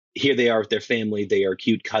here they are with their family. They are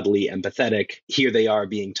cute, cuddly, empathetic. Here they are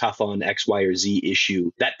being tough on X, Y, or Z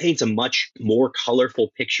issue. That paints a much more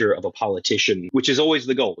colorful picture of a politician, which is always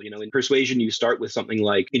the goal. In persuasion, you start with something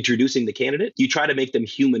like introducing the candidate. You try to make them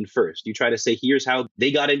human first. You try to say, here's how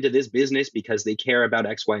they got into this business because they care about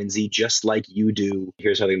X, Y, and Z just like you do.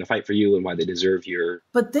 Here's how they're going to fight for you and why they deserve your...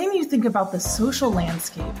 But then you think about the social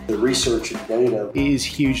landscape. The research and data is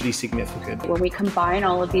hugely significant. When we combine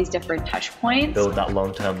all of these different touch points, build that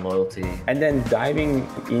long-term loyalty. And then diving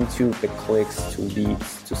into the clicks to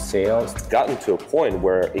leads to sales. It's gotten to a point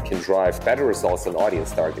where it can drive better results than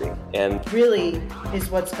audience targeting. And really is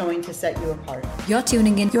what's going to set you apart. You're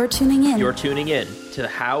tuning in. You're tuning in. You're tuning in to the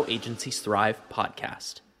How Agencies Thrive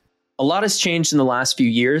podcast. A lot has changed in the last few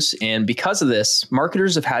years, and because of this,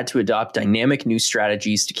 marketers have had to adopt dynamic new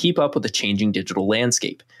strategies to keep up with the changing digital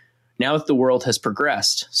landscape. Now that the world has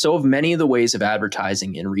progressed, so have many of the ways of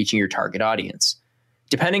advertising and reaching your target audience.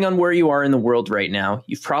 Depending on where you are in the world right now,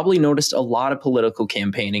 you've probably noticed a lot of political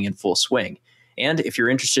campaigning in full swing. And if you're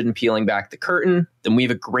interested in peeling back the curtain, then we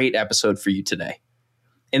have a great episode for you today.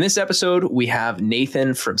 In this episode, we have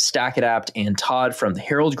Nathan from StackAdapt and Todd from the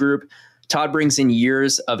Herald Group. Todd brings in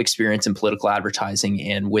years of experience in political advertising,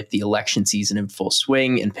 and with the election season in full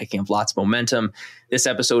swing and picking up lots of momentum, this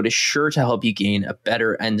episode is sure to help you gain a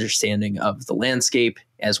better understanding of the landscape,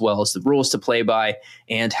 as well as the rules to play by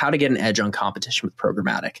and how to get an edge on competition with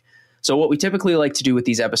programmatic. So what we typically like to do with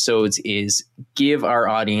these episodes is give our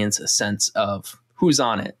audience a sense of who's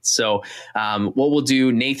on it. So what we'll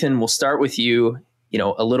do, Nathan, we'll start with you.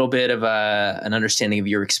 A little bit of an understanding of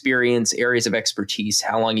your experience, areas of expertise,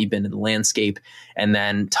 how long you've been in the landscape. And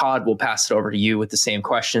then Todd, will pass it over to you with the same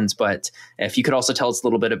questions. But if you could also tell us a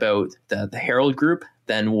little bit about the Herald Group,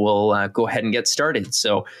 then we'll go ahead and get started.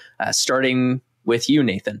 So starting with you,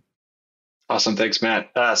 Nathan. Awesome. Thanks,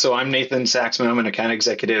 Matt. So I'm Nathan Saxman. I'm an account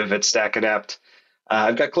executive at StackAdapt.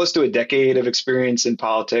 I've got close to a decade of experience in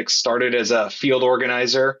politics, started as a field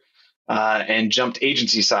organizer and jumped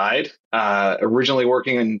agency side, originally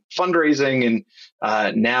working in fundraising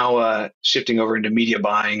and now shifting over into media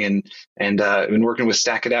buying and been working with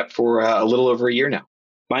StackAdapt for a little over a year now.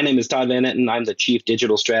 My name is Todd Van Etten. I'm the Chief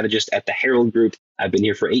Digital Strategist at the Herald Group. I've been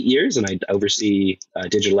here for 8 years, and I oversee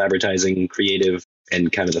digital advertising, creative,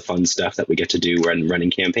 and kind of the fun stuff that we get to do when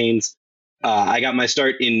running campaigns. I got my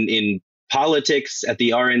start in politics at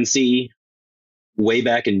the RNC way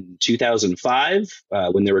back in 2005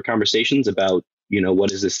 when there were conversations about,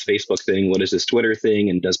 what is this Facebook thing? What is this Twitter thing?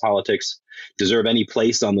 And does politics deserve any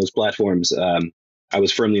place on those platforms? I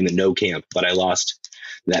was firmly in the no camp, but I lost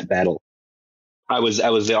that battle. I was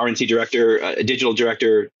the RNC director, digital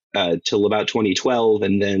director till about 2012,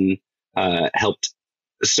 and then helped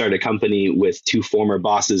start a company with two former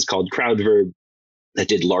bosses called CrowdVerb that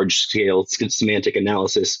did large-scale semantic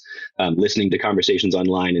analysis, listening to conversations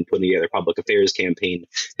online and putting together a public affairs campaign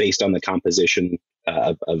based on the composition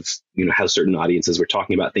of how certain audiences were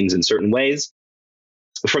talking about things in certain ways.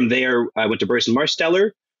 From there, I went to Burson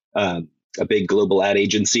Marsteller, a big global ad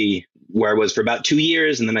agency, where I was for about 2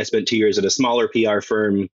 years, and then I spent 2 years at a smaller PR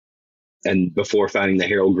firm. And before founding the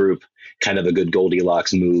Herald Group, kind of a good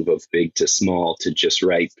Goldilocks move of big to small to just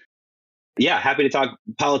right. Yeah, happy to talk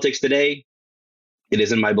politics today. It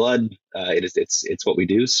is in my blood. It's what we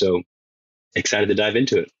do. So excited to dive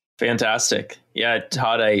into it. Fantastic. Yeah,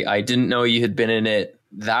 Todd, I didn't know you had been in it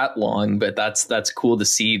that long, but that's cool to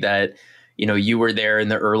see that, you were there in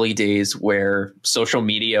the early days where social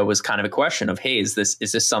media was kind of a question of, hey, is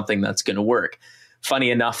this something that's going to work? Funny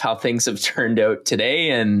enough, how things have turned out today.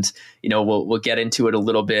 And, we'll get into it a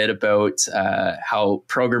little bit about how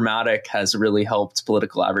programmatic has really helped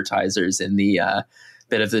political advertisers in the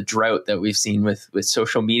bit of the drought that we've seen with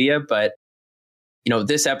social media. But,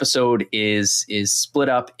 this episode is split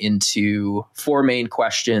up into 4 main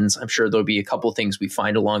questions. I'm sure there'll be a couple things we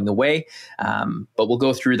find along the way, but we'll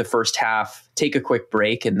go through the first half, take a quick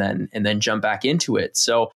break, and then jump back into it.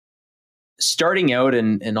 So starting out,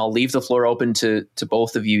 and I'll leave the floor open to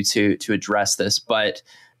both of you to address this, but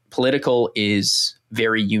political is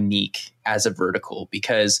very unique as a vertical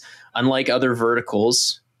because unlike other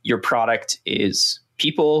verticals, your product is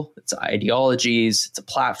people, it's ideologies, it's a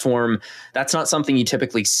platform. That's not something you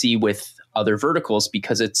typically see with other verticals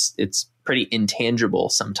because it's pretty intangible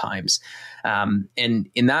sometimes. And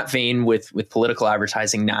in that vein, with political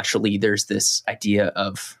advertising, naturally, there's this idea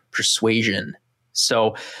of persuasion.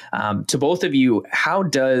 So to both of you, how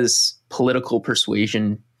does political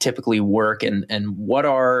persuasion typically work, and what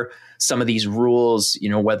are some of these rules,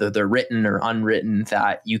 whether they're written or unwritten,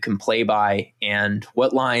 that you can play by, and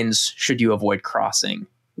what lines should you avoid crossing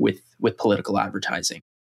with political advertising?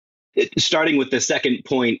 Starting with the second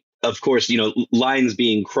point, of course, lines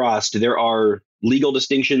being crossed, there are legal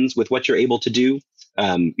distinctions with what you're able to do.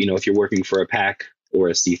 If you're working for a PAC or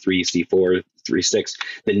a C3, C4, 3.6,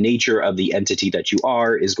 the nature of the entity that you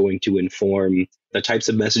are is going to inform the types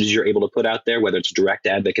of messages you're able to put out there, whether it's direct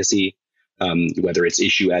advocacy, whether it's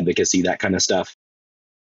issue advocacy, that kind of stuff.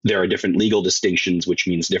 There are different legal distinctions, which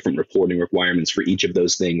means different reporting requirements for each of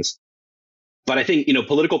those things. But I think,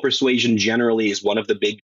 political persuasion generally is one of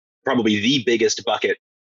probably the biggest bucket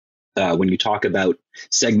when you talk about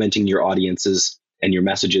segmenting your audiences and your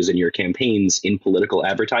messages and your campaigns in political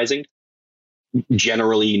advertising.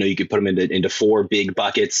 Generally, you could put them into four big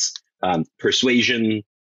buckets. Persuasion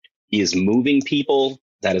is moving people.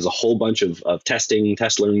 That is a whole bunch of testing.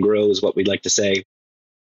 Test, learn, grow is what we'd like to say.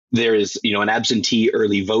 There is, an absentee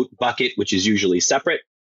early vote bucket, which is usually separate.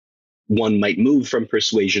 One might move from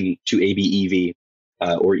persuasion to ABEV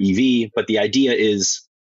or EV, but the idea is,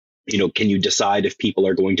 can you decide if people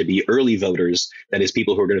are going to be early voters, that is,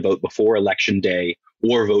 people who are going to vote before election day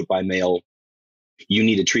or vote by mail? You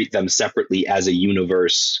need to treat them separately as a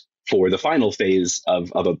universe for the final phase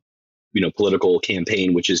of a political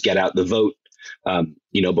campaign, which is get out the vote.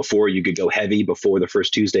 Before you could go heavy before the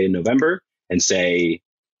first Tuesday in November and say,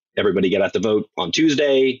 everybody get out the vote on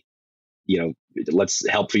Tuesday. Let's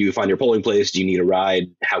help you find your polling place. Do you need a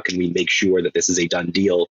ride? How can we make sure that this is a done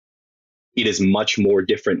deal? It is much more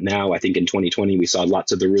different now. I think in 2020, we saw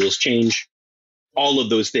lots of the rules change. All of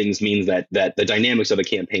those things means that the dynamics of a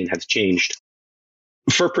campaign have changed.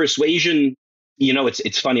 For persuasion,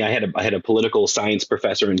 it's funny. I had a political science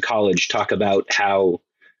professor in college talk about how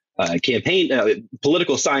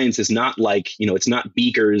political science is not like, it's not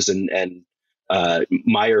beakers and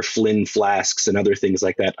Meyer Flynn flasks and other things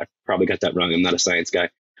like that. I probably got that wrong. I'm not a science guy,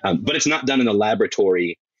 but it's not done in a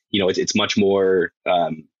laboratory. It's much more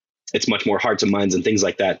hearts and minds and things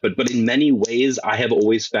like that. But in many ways, I have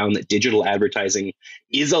always found that digital advertising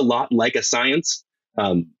is a lot like a science,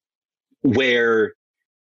 where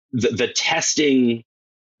the testing,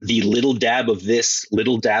 the little dab of this,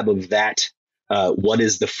 little dab of that, what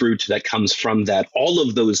is the fruit that comes from that, all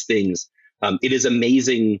of those things. It is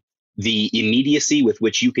amazing the immediacy with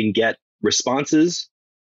which you can get responses,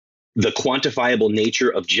 the quantifiable nature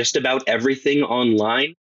of just about everything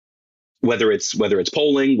online, whether it's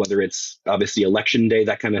polling, whether it's obviously election day,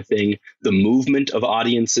 that kind of thing, the movement of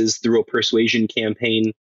audiences through a persuasion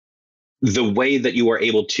campaign, the way that you are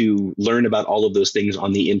able to learn about all of those things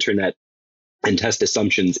on the internet and test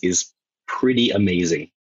assumptions is pretty amazing.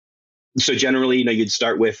 So generally, you'd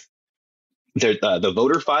start with the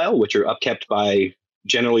voter file, which are upkept by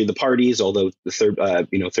generally the parties, although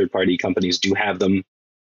the third party companies do have them.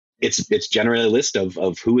 It's generally a list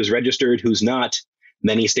of who is registered, who's not.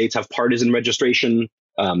 Many states have partisan registration.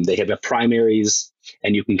 They have primaries,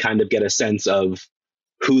 and you can kind of get a sense of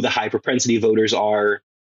who the high propensity voters are,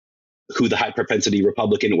 who the high propensity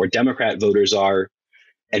Republican or Democrat voters are.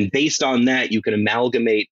 And based on that, you can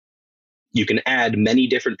add many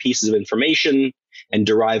different pieces of information and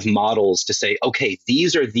derive models to say, okay,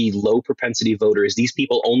 these are the low propensity voters. These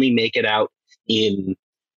people only make it out in,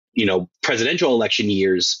 presidential election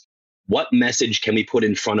years. What message can we put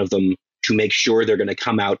in front of them to make sure they're going to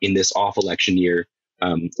come out in this off election year,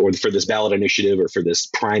 or for this ballot initiative or for this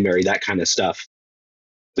primary, that kind of stuff?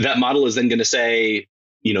 That model is then going to say,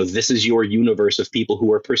 this is your universe of people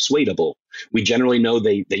who are persuadable. We generally know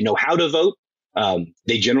they know how to vote.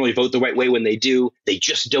 They generally vote the right way when they do. They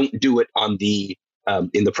just don't do it on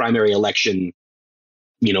in the primary election.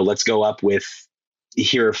 Let's go up with,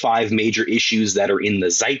 here are 5 major issues that are in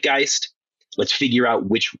the zeitgeist. Let's figure out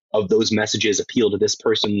which of those messages appeal to this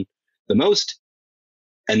person the most.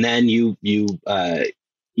 And then you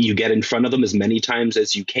get in front of them as many times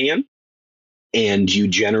as you can. And you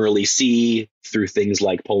generally see through things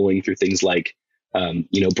like polling, through things like,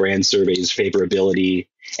 brand surveys, favorability,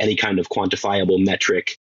 any kind of quantifiable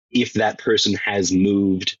metric, if that person has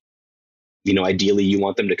moved. Ideally, you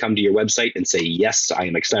want them to come to your website and say, yes, I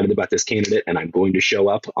am excited about this candidate and I'm going to show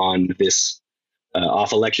up on this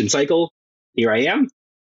off election cycle. Here I am.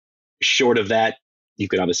 Short of that, you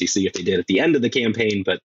can obviously see if they did at the end of the campaign,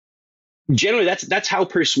 but generally that's how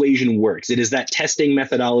persuasion works. It is that testing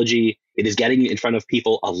methodology. It is getting in front of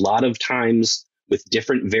people a lot of times with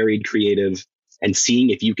different varied creative and seeing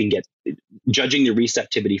if you can judging the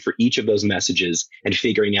receptivity for each of those messages and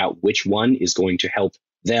figuring out which one is going to help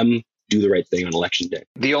them do the right thing on election day.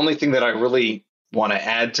 The only thing that I really want to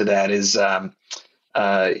add to that is,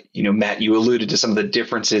 Matt, you alluded to some of the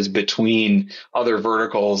differences between other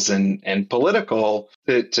verticals and political.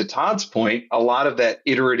 To Todd's point, a lot of that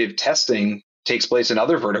iterative testing takes place in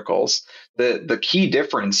other verticals. The key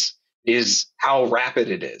difference is how rapid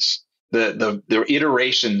it is. The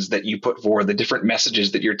iterations that you put forward, the different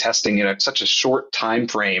messages that you're testing in such a short time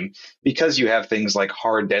frame, because you have things like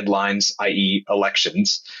hard deadlines, i.e.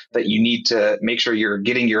 elections, that you need to make sure you're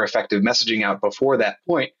getting your effective messaging out before that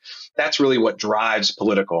point. That's really what drives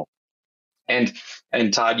political. And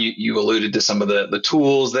Todd, you alluded to some of the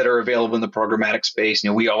tools that are available in the programmatic space.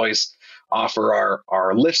 We always offer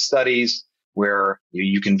our lift studies where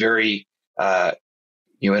you can very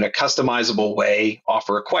in a customizable way,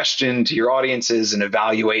 offer a question to your audiences and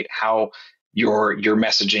evaluate how your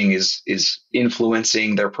messaging is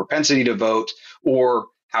influencing their propensity to vote, or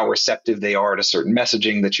how receptive they are to certain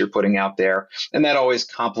messaging that you're putting out there. And that always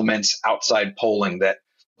complements outside polling that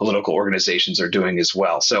political organizations are doing as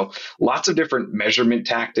well. So lots of different measurement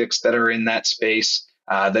tactics that are in that space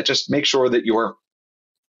that just make sure that your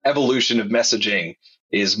evolution of messaging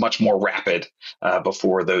is much more rapid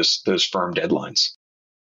before those firm deadlines.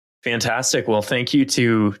 Fantastic. Well, thank you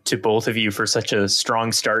to both of you for such a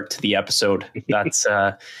strong start to the episode. That's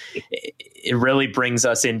it really brings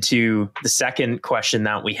us into the second question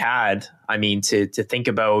that we had. I mean, to think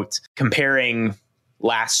about comparing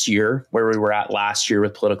last year, where we were at last year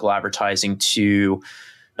with political advertising, to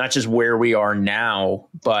not just where we are now,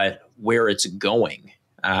 but where it's going.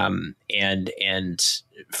 And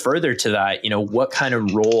further to that, what kind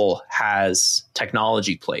of role has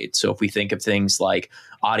technology played? So if we think of things like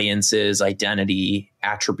audiences, identity,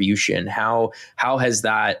 attribution, how has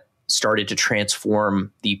that started to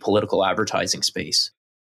transform the political advertising space?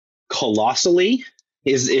 Colossally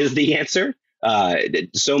is the answer.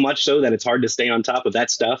 So much so that it's hard to stay on top of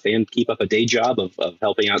that stuff and keep up a day job of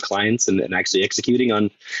helping out clients and actually executing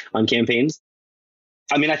on campaigns.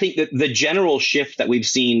 I mean, I think that the general shift that we've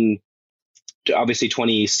seen, obviously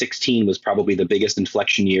 2016 was probably the biggest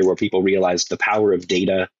inflection year where people realized the power of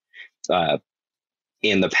data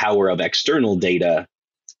and the power of external data,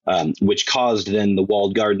 which caused then the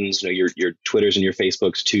walled gardens, your Twitters and your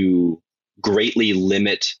Facebooks, to greatly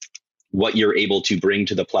limit what you're able to bring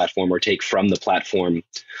to the platform or take from the platform.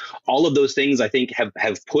 All of those things, I think,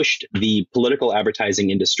 have pushed the political advertising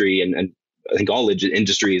industry and I think all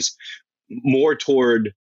industries more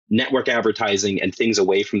toward network advertising and things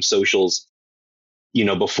away from socials.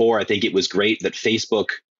 Before, I think it was great that Facebook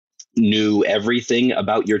knew everything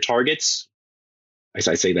about your targets. I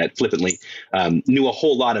say that flippantly, knew a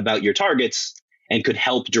whole lot about your targets and could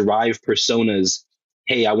help derive personas.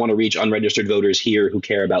 Hey, I want to reach unregistered voters here who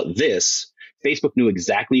care about this. Facebook knew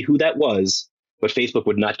exactly who that was, but Facebook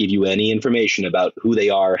would not give you any information about who they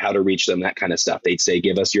are, how to reach them, that kind of stuff. They'd say,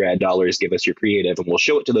 give us your ad dollars, give us your creative, and we'll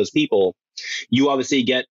show it to those people. You obviously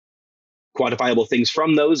get quantifiable things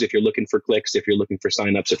from those. If you're looking for clicks, if you're looking for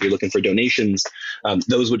signups, if you're looking for donations,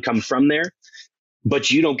 those would come from there. But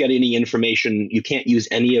you don't get any information. You can't use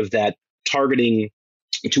any of that targeting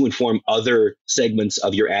to inform other segments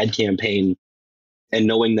of your ad campaign. And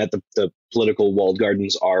knowing that the political walled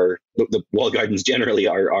gardens the walled gardens generally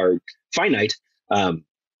are finite,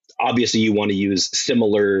 obviously you want to use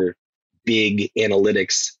similar big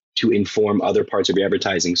analytics to inform other parts of your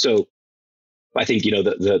advertising. So I think,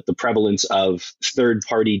 the prevalence of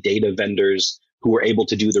third-party data vendors who are able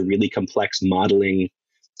to do the really complex modeling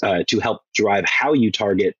to help drive how you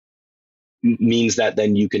target means that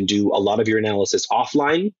then you can do a lot of your analysis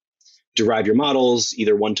offline, derive your models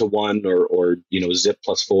either one-to-one or Zip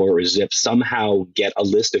 +4 or Zip, somehow get a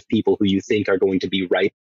list of people who you think are going to be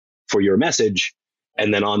right for your message,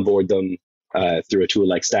 and then onboard them through a tool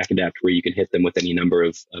like StackAdapt, where you can hit them with any number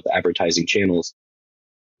of advertising channels.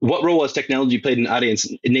 What role has technology played in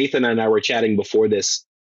audience? Nathan and I were chatting before this,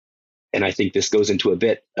 and I think this goes into a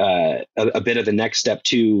bit of the next step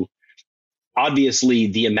too. Obviously,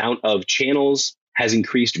 the amount of channels has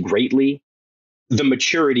increased greatly. The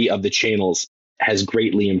maturity of the channels has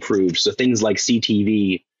greatly improved. So things like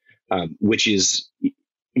CTV, which is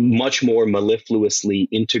much more mellifluously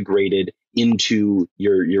integrated into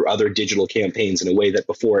your other digital campaigns in a way that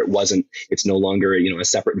before it wasn't. It's no longer a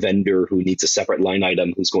separate vendor who needs a separate line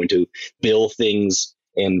item who's going to bill things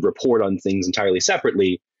and report on things entirely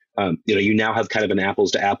separately. You now have kind of an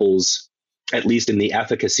apples to apples, at least in the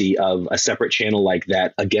efficacy of a separate channel like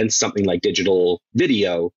that against something like digital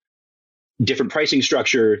video. Different pricing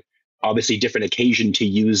structure, obviously different occasion to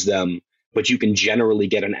use them, but you can generally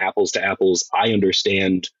get an apples to apples. I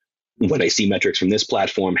understand when I see metrics from this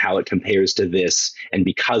platform, how it compares to this. And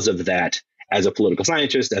because of that, as a political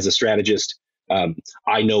scientist, as a strategist,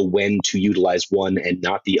 I know when to utilize one and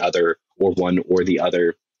not the other, or one or the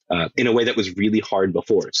other, in a way that was really hard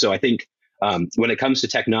before. So I think when it comes to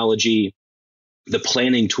technology, the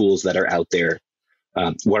planning tools that are out there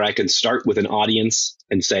where I can start with an audience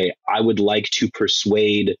and say, I would like to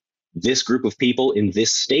persuade this group of people in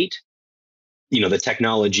this state. The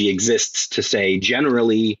technology exists to say,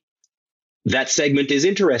 generally, that segment is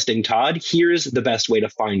interesting, Todd. Here's the best way to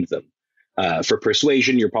find them. For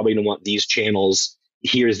persuasion, you're probably going to want these channels.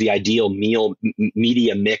 Here's the ideal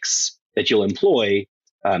media mix that you'll employ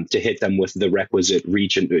to hit them with the requisite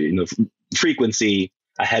reach and frequency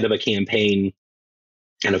ahead of a campaign.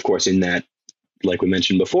 And of course, in that, like we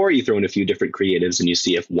mentioned before, you throw in a few different creatives and you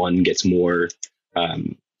see if one gets more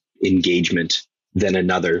engagement than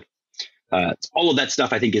another. All of that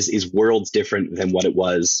stuff, I think, is worlds different than what it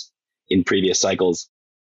was in previous cycles.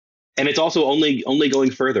 And it's also only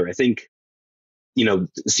going further. I think,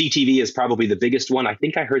 CTV is probably the biggest one. I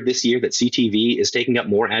think I heard this year that CTV is taking up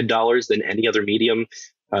more ad dollars than any other medium.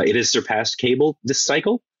 It has surpassed cable this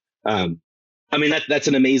cycle. That's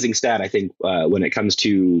an amazing stat, I think, when it comes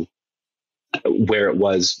to where it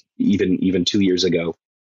was even 2 years ago.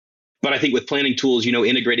 But I think with planning tools,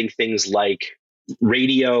 integrating things like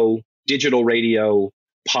radio, digital radio,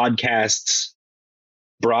 podcasts,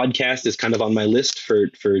 broadcast is kind of on my list for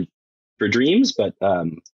dreams, but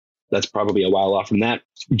that's probably a while off from that.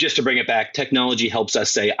 Just to bring it back, technology helps us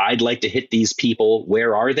say, I'd like to hit these people.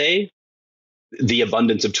 Where are they? The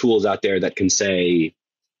abundance of tools out there that can say,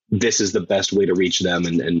 this is the best way to reach them.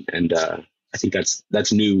 And I think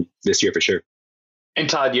that's new this year for sure. And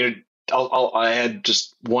Todd, I'll add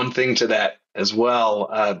just one thing to that as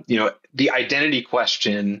well. The identity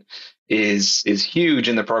question is huge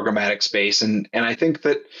in the programmatic space, and I think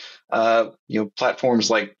that platforms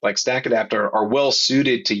like StackAdapt are well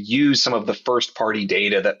suited to use some of the first party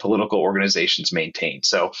data that political organizations maintain.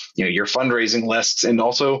 So your fundraising lists and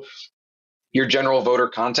also your general voter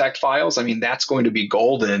contact files. That's going to be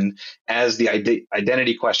golden as the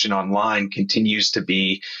identity question online continues to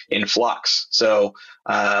be in flux. So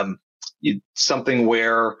something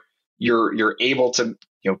where you're able to,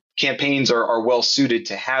 campaigns are well suited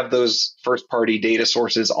to have those first party data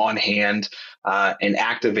sources on hand and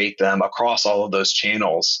activate them across all of those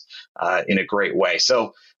channels in a great way.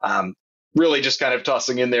 So really just kind of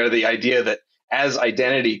tossing in there the idea that as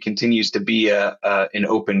identity continues to be an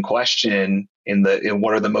open question in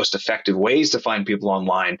what are the most effective ways to find people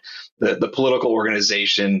online, the political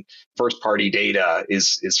organization first party data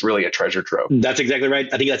is really a treasure trove. That's exactly right.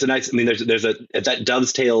 I think that's a nice. That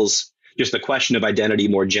dovetails just the question of identity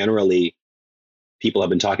more generally. People have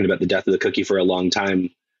been talking about the death of the cookie for a long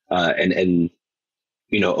time, and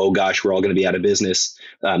oh gosh, we're all going to be out of business.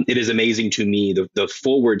 It is amazing to me the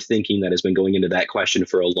forward thinking that has been going into that question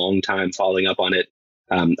for a long time, following up on it.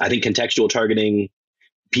 I think contextual targeting,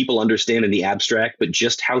 people understand in the abstract, but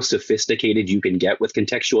just how sophisticated you can get with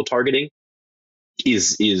contextual targeting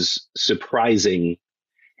is surprising.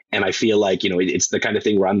 And I feel like, it's the kind of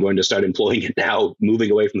thing where I'm going to start employing it now,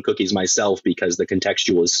 moving away from cookies myself, because the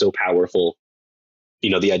contextual is so powerful.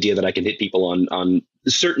 The idea that I can hit people on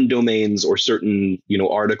certain domains or certain,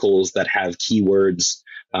 articles that have keywords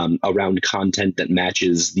around content that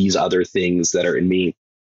matches these other things that are in me.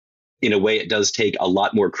 In a way, it does take a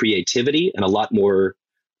lot more creativity and a lot more,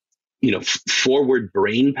 forward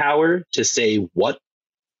brain power to say, what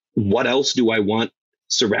else do I want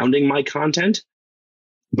surrounding my content?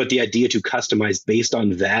 But the idea to customize based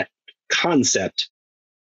on that concept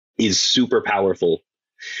is super powerful.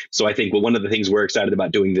 So I think one of the things we're excited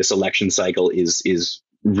about doing this election cycle is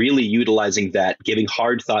really utilizing that, giving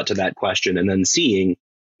hard thought to that question, and then seeing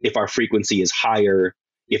if our frequency is higher,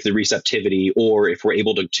 if the receptivity, or if we're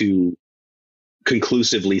able to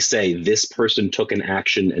conclusively say this person took an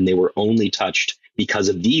action and they were only touched because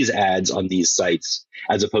of these ads on these sites,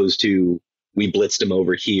 as opposed to we blitzed them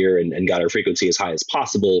over here and got our frequency as high as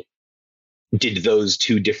possible. Did those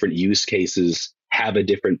two different use cases have a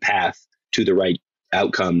different path to the right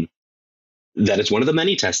outcome? That is one of the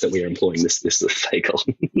many tests that we are employing this cycle.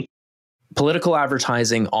 Political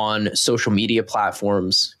advertising on social media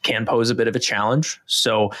platforms can pose a bit of a challenge.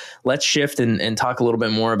 So let's shift and talk a little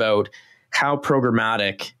bit more about how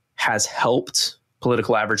programmatic has helped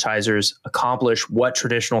political advertisers accomplish what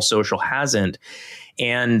traditional social hasn't.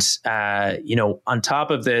 And, on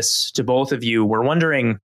top of this, to both of you, we're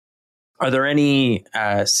wondering, are there any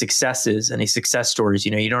successes, any success stories?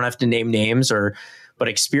 You don't have to name names but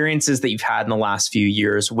experiences that you've had in the last few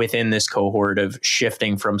years within this cohort of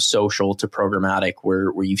shifting from social to programmatic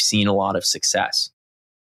where you've seen a lot of success?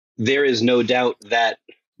 There is no doubt that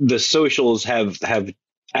the socials have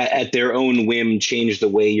at their own whim changed the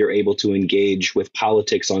way you're able to engage with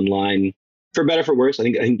politics online, for better, for worse. I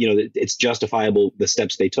think it's justifiable, the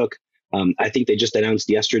steps they took. I think they just announced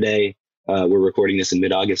yesterday We're recording this in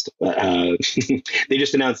mid-August. They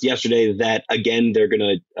just announced yesterday that, again, they're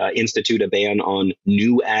going to institute a ban on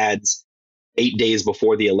new ads 8 days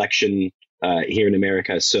before the election here in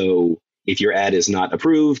America. So if your ad is not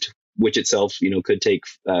approved, which itself, could take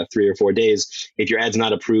 3 or 4 days, if your ad's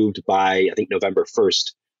not approved by, I think, November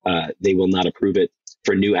 1st, they will not approve it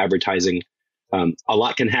for new advertising. A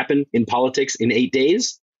lot can happen in politics in 8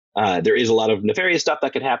 days. There is a lot of nefarious stuff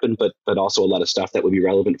that could happen, but also a lot of stuff that would be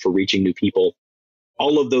relevant for reaching new people.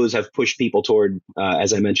 All of those have pushed people toward,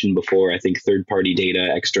 as I mentioned before, I think third-party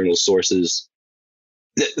data, external sources.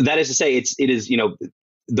 That is to say, it is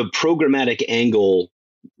the programmatic angle,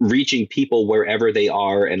 reaching people wherever they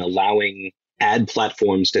are and allowing ad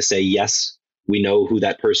platforms to say, yes, we know who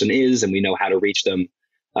that person is and we know how to reach them.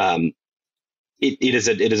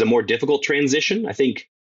 It is a more difficult transition. I think,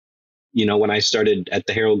 when I started at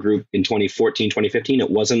the Herald Group in 2014, 2015,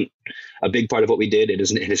 it wasn't a big part of what we did. It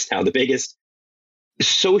is now the biggest.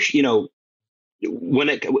 So, when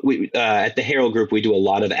at the Herald Group, we do a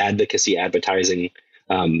lot of advocacy advertising,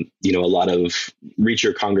 a lot of reach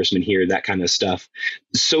your congressman here, that kind of stuff.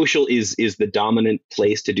 Social is the dominant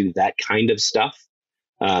place to do that kind of stuff.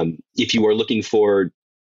 If you are looking for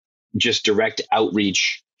just direct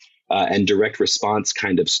outreach and direct response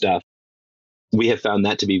kind of stuff, we have found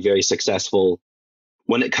that to be very successful.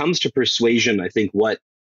 When it comes to persuasion, I think the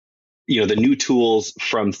new tools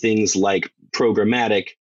from things like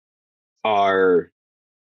programmatic are,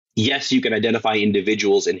 yes, you can identify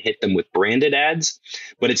individuals and hit them with branded ads,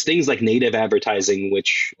 but it's things like native advertising,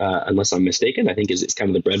 which, unless I'm mistaken, I think is kind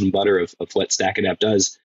of the bread and butter of what StackAdapt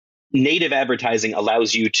does. Native advertising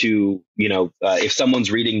allows you to, if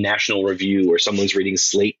someone's reading National Review or someone's reading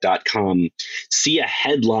Slate.com, see a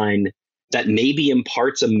headline that maybe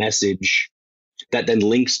imparts a message that then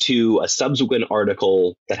links to a subsequent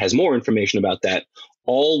article that has more information about that,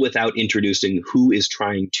 all without introducing who is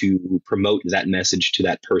trying to promote that message to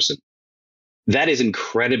that person. That is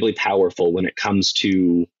incredibly powerful when it comes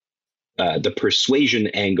to the persuasion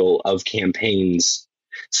angle of campaigns.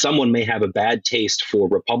 Someone may have a bad taste for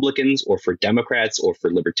Republicans or for Democrats or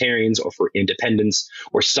for libertarians or for independents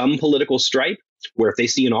or some political stripe, where if they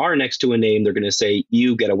see an R next to a name, they're going to say,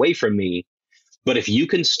 you get away from me. But if you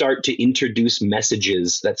can start to introduce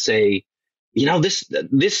messages that say,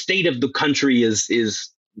 this state of the country is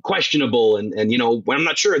questionable and I'm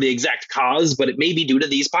not sure of the exact cause, but it may be due to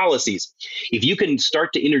these policies. If you can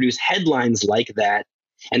start to introduce headlines like that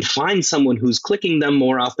and find someone who's clicking them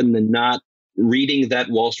more often than not, reading that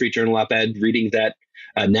Wall Street Journal op-ed, reading that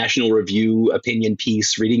National Review opinion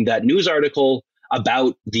piece, reading that news article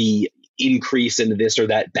about the increase in this or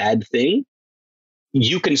that bad thing,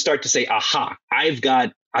 you can start to say, aha, I've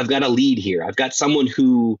got a lead here. I've got someone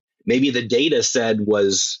who maybe the data said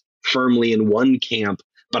was firmly in one camp,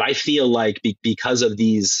 but I feel like because of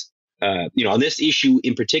these, on this issue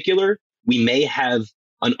in particular, we may have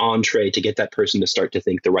an entree to get that person to start to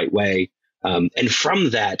think the right way. And from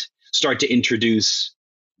that, start to introduce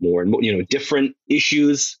more and more, different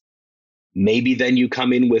issues. Maybe then you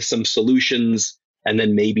come in with some solutions, and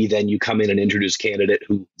then maybe then you come in and introduce a candidate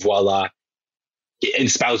who, voila,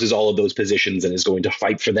 espouses all of those positions and is going to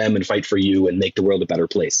fight for them and fight for you and make the world a better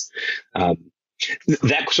place.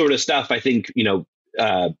 That sort of stuff, I think,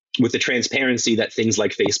 with the transparency that things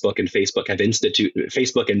like Facebook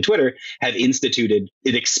and Twitter have instituted,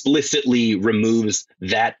 it explicitly removes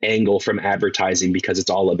that angle from advertising, because it's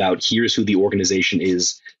all about, here's who the organization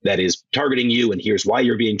is that is targeting you, and here's why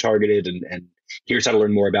you're being targeted, and here's how to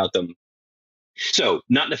learn more about them. So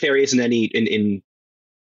not nefarious in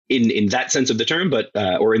that sense of the term, but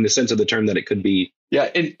or in the sense of the term that it could be. Yeah,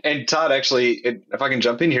 and Todd, actually, if I can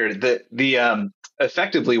jump in here, the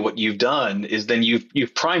effectively what you've done is then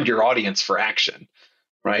you've primed your audience for action,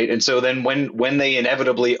 right? And so then when they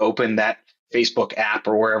inevitably open that Facebook app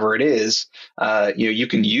or wherever it is, you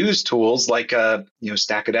can use tools like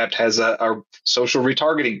StackAdapt has a social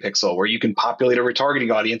retargeting pixel where you can populate a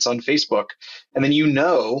retargeting audience on Facebook, and then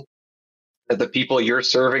that the people you're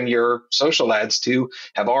serving your social ads to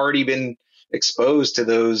have already been exposed to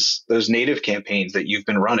those native campaigns that you've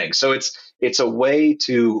been running. So it's a way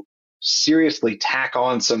to seriously tack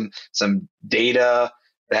on some data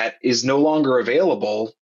that is no longer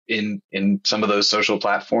available in some of those social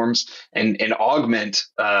platforms, and augment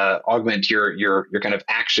your kind of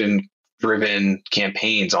action driven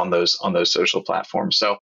campaigns on those social platforms.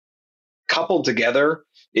 So coupled together,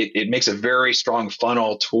 it makes a very strong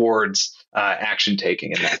funnel towards action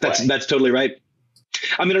taking in that way. That's totally right.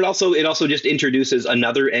 I mean, it also just introduces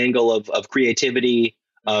another angle of creativity,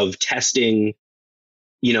 of testing.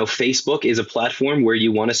 Facebook is a platform where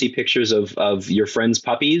you want to see pictures of your friends'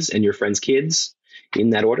 puppies and your friends' kids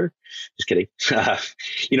in that order. Just kidding.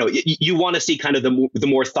 You want to see kind of the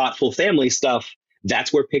more thoughtful family stuff.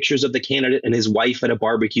 That's where pictures of the candidate and his wife at a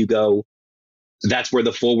barbecue go. That's where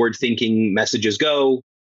the forward thinking messages go.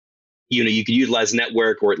 You could utilize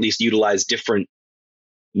network, or at least utilize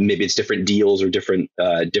maybe it's different deals or different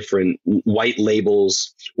white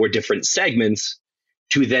labels or different segments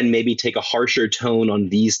to then maybe take a harsher tone on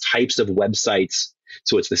these types of websites.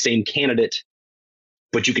 So it's the same candidate,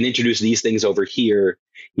 but you can introduce these things over here.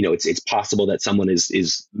 It's possible that someone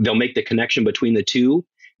they'll make the connection between the two.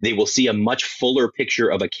 They will see a much fuller picture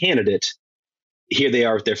of a candidate. Here they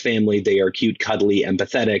are with their family. They are cute, cuddly,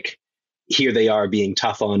 empathetic. Here they are being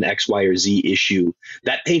tough on X, Y, or Z issue.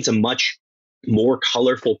 That paints a much more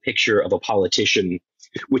colorful picture of a politician,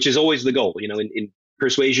 which is always the goal. In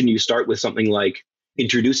persuasion, you start with something like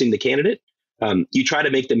introducing the candidate. You try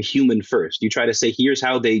to make them human first. You try to say, here's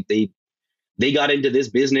how they got into this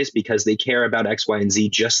business because they care about X, Y, and Z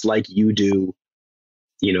just like you do.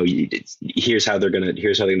 Here's how they're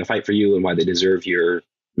gonna fight for you and why they deserve your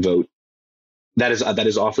vote. That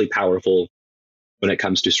is awfully powerful when it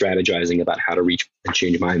comes to strategizing about how to reach and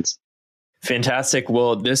change minds. Fantastic.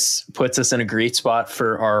 Well, this puts us in a great spot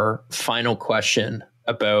for our final question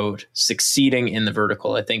about succeeding in the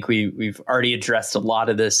vertical. I think we've already addressed a lot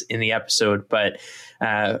of this in the episode, but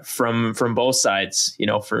from both sides,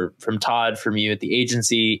 from Todd, from you at the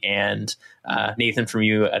agency, and Nathan, from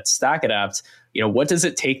you at StackAdapt, what does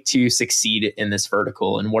it take to succeed in this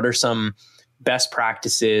vertical, and what are some best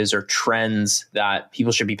practices or trends that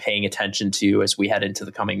people should be paying attention to as we head into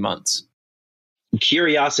the coming months?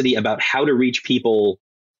 Curiosity about how to reach people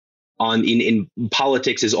in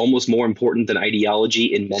politics is almost more important than ideology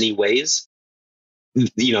in many ways.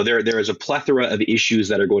 There is a plethora of issues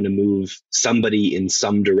that are going to move somebody in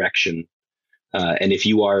some direction. And if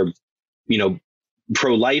you are,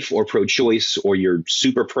 pro-life or pro-choice, or you're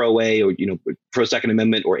super pro-A, or, pro-Second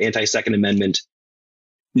Amendment or anti-Second Amendment,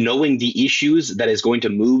 knowing the issues that is going to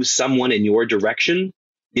move someone in your direction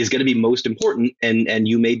is going to be most important. And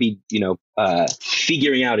you may be,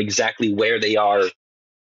 figuring out exactly where they are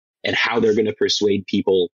and how they're going to persuade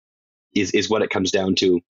people is what it comes down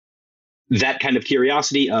to. That kind of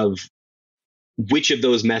curiosity of which of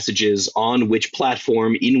those messages on which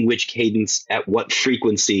platform, in which cadence, at what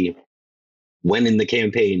frequency, when in the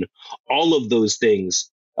campaign, all of those things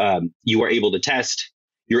you are able to test.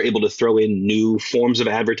 You're able to throw in new forms of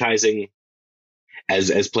advertising.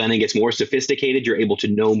 As planning gets more sophisticated, you're able to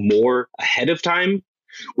know more ahead of time,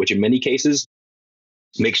 which in many cases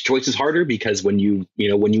makes choices harder, because when you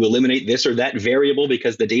eliminate this or that variable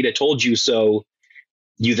because the data told you so,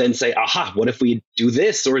 you then say, aha, what if we do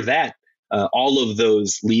this or that? All of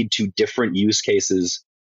those lead to different use cases,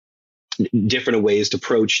 different ways to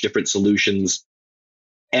approach different solutions,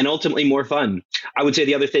 and ultimately more fun. I would say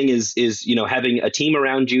the other thing is having a team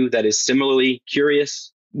around you that is similarly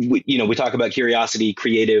curious. We talk about curiosity,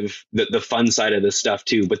 creative, the fun side of this stuff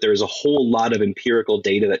too, but there's a whole lot of empirical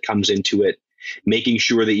data that comes into it. Making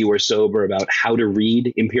sure that you are sober about how to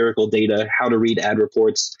read empirical data, how to read ad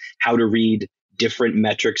reports, how to read different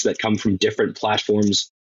metrics that come from different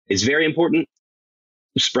platforms is very important.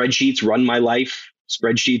 Spreadsheets run my life.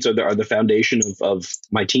 Spreadsheets are the foundation of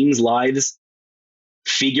my team's lives.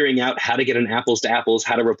 Figuring out how to get an apples to apples,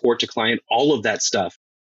 how to report to client, all of that stuff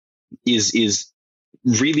is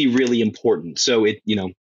really, really important. So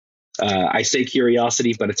I say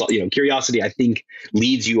curiosity, but it's curiosity, I think,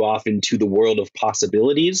 leads you off into the world of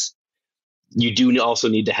possibilities. You do also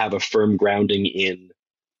need to have a firm grounding in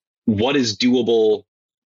what is doable,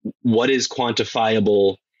 what is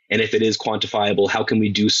quantifiable, and if it is quantifiable, how can we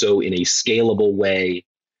do so in a scalable way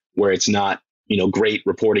where it's not, great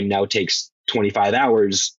reporting now takes 25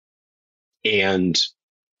 hours and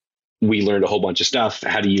we learned a whole bunch of stuff.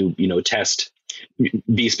 How do you, test,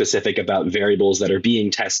 be specific about variables that are being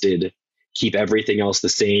tested, keep everything else the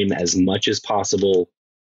same as much as possible,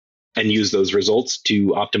 and use those results to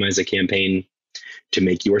optimize a campaign, to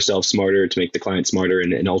make yourself smarter, to make the client smarter,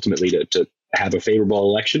 and ultimately to have a favorable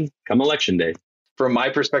election come election day. From my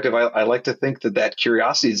perspective, I like to think that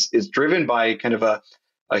curiosity is driven by kind of a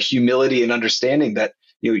humility and understanding that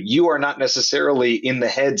you are not necessarily in the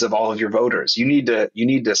heads of all of your voters. You need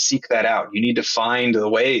to seek that out. You need to find the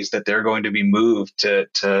ways that they're going to be moved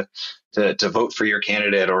to vote for your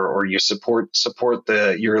candidate or you support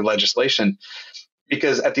your legislation,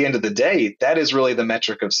 because at the end of the day, that is really the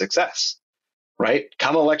metric of success, right?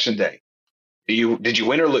 Come election day, did you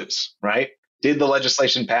win or lose, right? Did the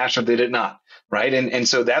legislation pass or did it not, right? And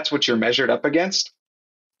so that's what you're measured up against.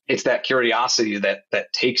 it's that curiosity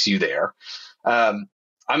that takes you there.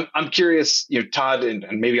 I'm curious, Todd,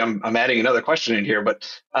 and maybe I'm adding another question in here, but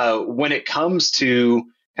when it comes to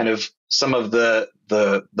kind of some of the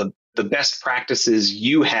best practices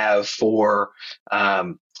you have for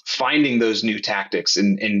finding those new tactics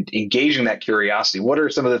and engaging that curiosity, what are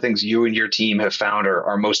some of the things you and your team have found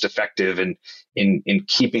are most effective in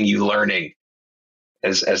keeping you learning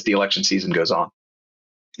as the election season goes on?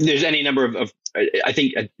 There's any number of I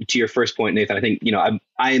think to your first point, Nathan, I think,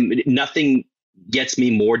 I'm nothing gets me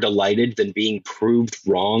more delighted than being proved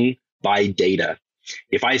wrong by data.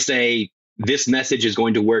 If I say this message is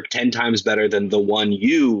going to work 10 times better than the one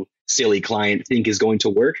you, silly client, think is going to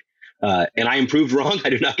work, and I am proved wrong, I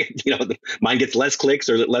do not get, mine gets less clicks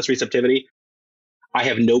or less receptivity, I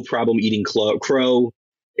have no problem eating crow.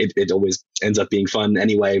 It always ends up being fun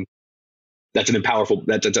anyway. That's a powerful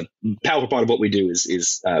part of what we do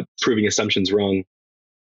is proving assumptions wrong.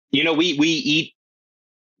 We eat,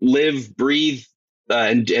 live, breathe,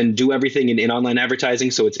 and do everything in online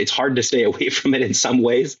advertising. So it's hard to stay away from it in some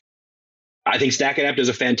ways. I think StackAdapt does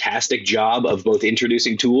a fantastic job of both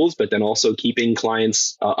introducing tools, but then also keeping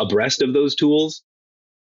clients abreast of those tools.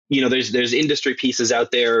 There's industry pieces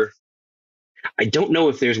out there. I don't know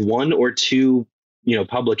if there's one or two,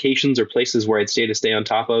 publications or places where I'd stay on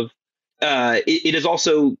top of. It is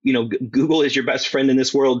also, Google is your best friend in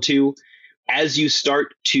this world too. As you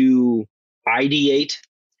start to ideate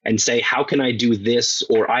and say, how can I do this?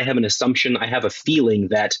 Or I have an assumption, I have a feeling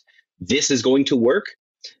that this is going to work.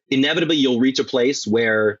 Inevitably, you'll reach a place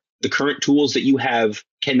where the current tools that you have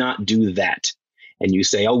cannot do that. And you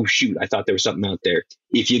say, oh, shoot, I thought there was something out there.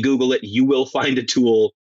 If you Google it, you will find a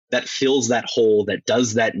tool that fills that hole, that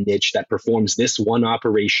does that niche, that performs this one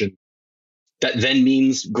operation. That then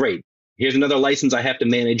means, great, here's another license I have to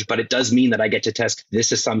manage, but it does mean that I get to test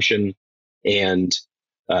this assumption and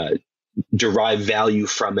derive value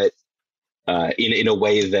from it in a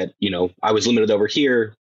way that, I was limited over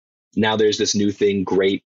here. Now there's this new thing.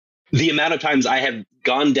 Great. The amount of times I have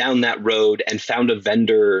gone down that road and found a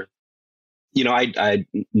vendor, I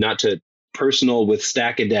not to personal with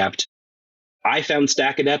StackAdapt. I found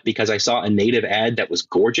StackAdapt because I saw a native ad that was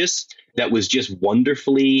gorgeous, that was just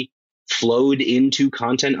wonderfully flowed into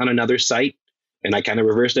content on another site. And I kind of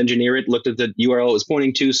reversed engineer it, looked at the URL it was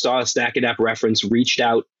pointing to, saw a StackAdapt reference, reached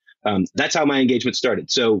out. That's how my engagement started.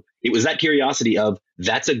 So it was that curiosity of,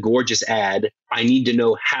 that's a gorgeous ad. I need to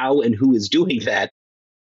know how and who is doing that.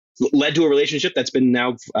 Led to a relationship that's been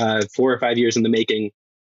now 4 or 5 years in the making.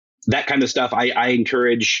 That kind of stuff. I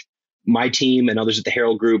encourage my team and others at the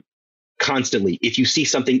Herald Group constantly. If you see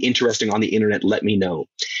something interesting on the internet, let me know.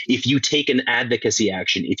 If you take an advocacy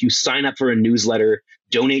action, if you sign up for a newsletter,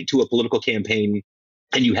 donate to a political campaign,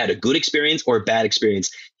 and you had a good experience or a bad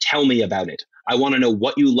experience, tell me about it. I want to know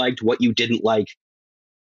what you liked, what you didn't like.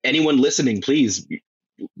 Anyone listening, please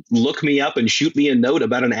look me up and shoot me a note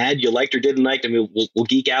about an ad you liked or didn't like, and we'll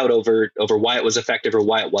geek out over why it was effective or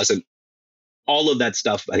why it wasn't. All of that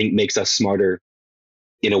stuff, I think, makes us smarter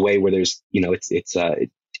in a way where there's, it's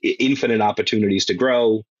infinite opportunities to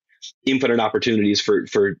grow, infinite opportunities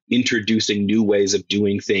for introducing new ways of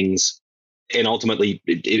doing things, and ultimately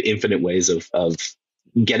infinite ways of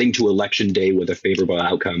getting to election day with a favorable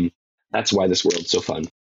outcome. That's why this world's so fun.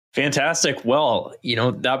 Fantastic. Well,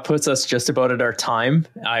 that puts us just about at our time.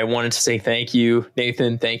 I wanted to say thank you,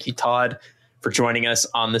 Nathan. Thank you, Todd, for joining us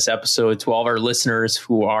on this episode. To all of our listeners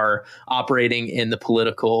who are operating in the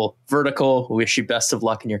political vertical, we wish you best of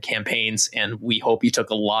luck in your campaigns, and we hope you took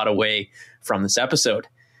a lot away from this episode.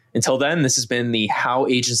 Until then, this has been the How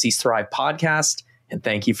Agencies Thrive podcast, and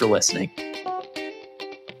thank you for listening.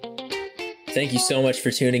 Thank you so much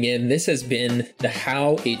for tuning in. This has been the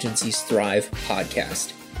How Agencies Thrive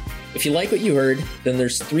podcast. If you like what you heard, then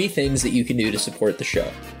there's 3 things that you can do to support the show.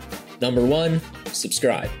 Number 1,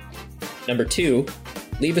 subscribe. Number 2,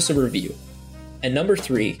 leave us a review. And number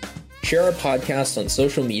 3, share our podcast on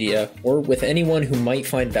social media or with anyone who might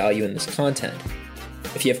find value in this content.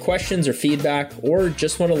 If you have questions or feedback, or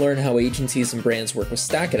just want to learn how agencies and brands work with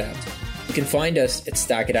StackAdapt, you can find us at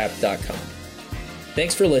stackadapt.com.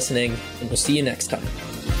 Thanks for listening, and we'll see you next time.